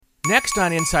Next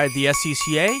on Inside the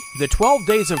SCCA, the 12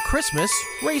 Days of Christmas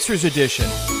Racers Edition.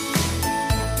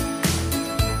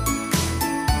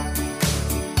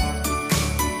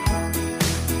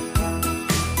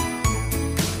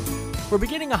 We're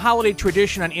beginning a holiday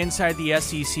tradition on Inside the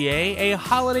SCCA, a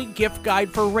holiday gift guide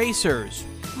for racers.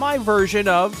 My version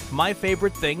of my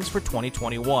favorite things for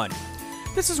 2021.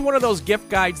 This is one of those gift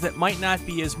guides that might not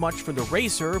be as much for the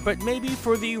racer, but maybe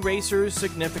for the racer's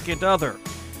significant other.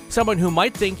 Someone who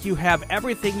might think you have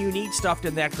everything you need stuffed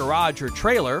in that garage or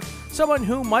trailer. Someone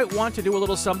who might want to do a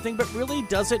little something but really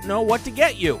doesn't know what to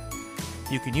get you.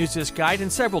 You can use this guide in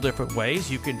several different ways.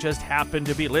 You can just happen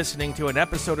to be listening to an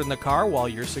episode in the car while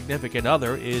your significant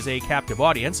other is a captive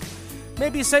audience.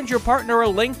 Maybe send your partner a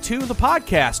link to the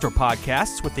podcast or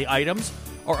podcasts with the items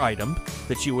or item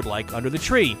that you would like under the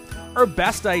tree. Or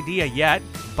best idea yet,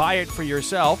 buy it for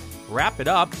yourself, wrap it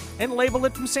up, and label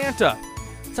it from Santa.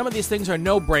 Some of these things are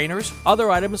no-brainers. Other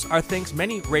items are things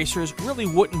many racers really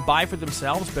wouldn't buy for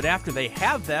themselves, but after they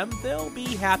have them, they'll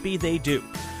be happy they do.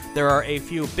 There are a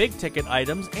few big-ticket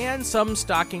items and some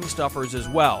stocking stuffers as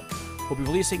well. We'll be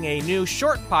releasing a new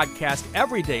short podcast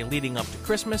every day leading up to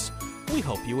Christmas. We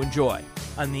hope you enjoy.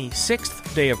 On the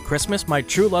 6th day of Christmas, my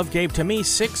true love gave to me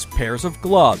 6 pairs of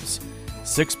gloves.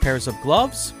 6 pairs of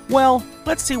gloves? Well,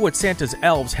 let's see what Santa's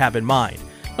elves have in mind.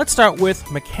 Let's start with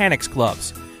mechanics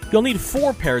gloves. You'll need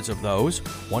 4 pairs of those,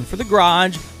 one for the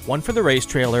garage, one for the race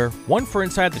trailer, one for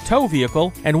inside the tow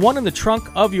vehicle, and one in the trunk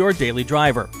of your daily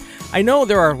driver. I know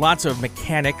there are lots of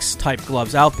mechanics-type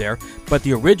gloves out there, but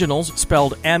the originals,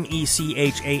 spelled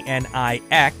M-E-C-H-A-N-I-X,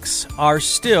 are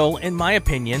still, in my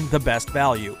opinion, the best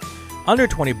value. Under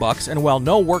 $20, and while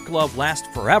no work glove lasts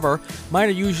forever, mine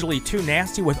are usually too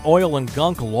nasty with oil and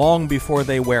gunk long before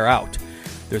they wear out.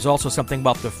 There's also something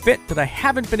about the fit that I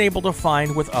haven't been able to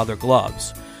find with other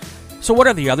gloves. So what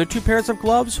are the other 2 pairs of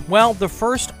gloves? Well, the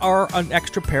first are an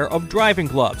extra pair of driving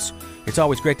gloves. It's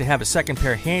always great to have a second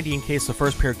pair handy in case the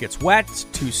first pair gets wet,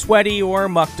 too sweaty, or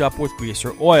mucked up with grease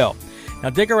or oil. Now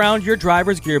dig around your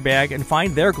driver's gear bag and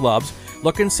find their gloves,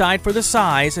 look inside for the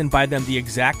size, and buy them the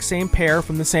exact same pair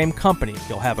from the same company.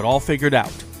 You'll have it all figured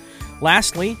out.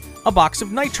 Lastly, a box of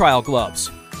nitrile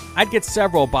gloves. I'd get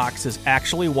several boxes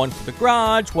actually, one for the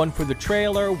garage, one for the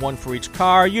trailer, one for each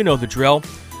car, you know the drill.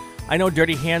 I know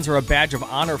dirty hands are a badge of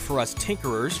honor for us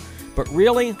tinkerers, but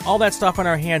really, all that stuff on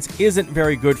our hands isn't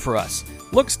very good for us.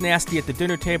 Looks nasty at the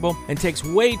dinner table and takes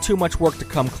way too much work to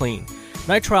come clean.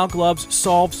 Nitrile gloves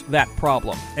solves that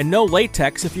problem. And no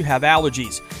latex if you have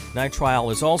allergies. Nitrile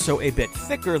is also a bit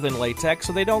thicker than latex,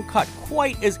 so they don't cut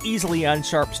quite as easily on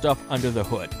sharp stuff under the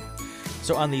hood.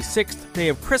 So on the 6th day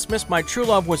of Christmas, my true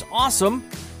love was awesome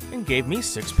and gave me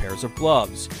 6 pairs of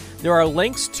gloves. There are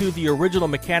links to the original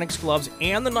mechanics gloves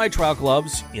and the nitrile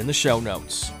gloves in the show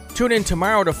notes. Tune in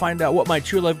tomorrow to find out what my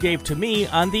true love gave to me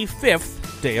on the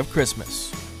 5th day of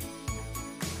Christmas.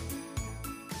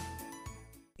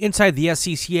 Inside the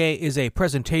SCCA is a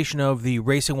presentation of the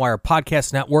Racing Wire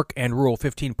Podcast Network and Rural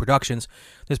 15 Productions.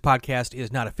 This podcast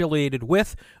is not affiliated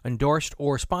with, endorsed,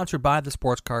 or sponsored by the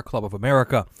Sports Car Club of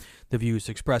America. The views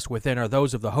expressed within are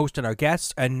those of the host and our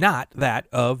guests and not that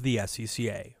of the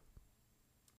SCCA.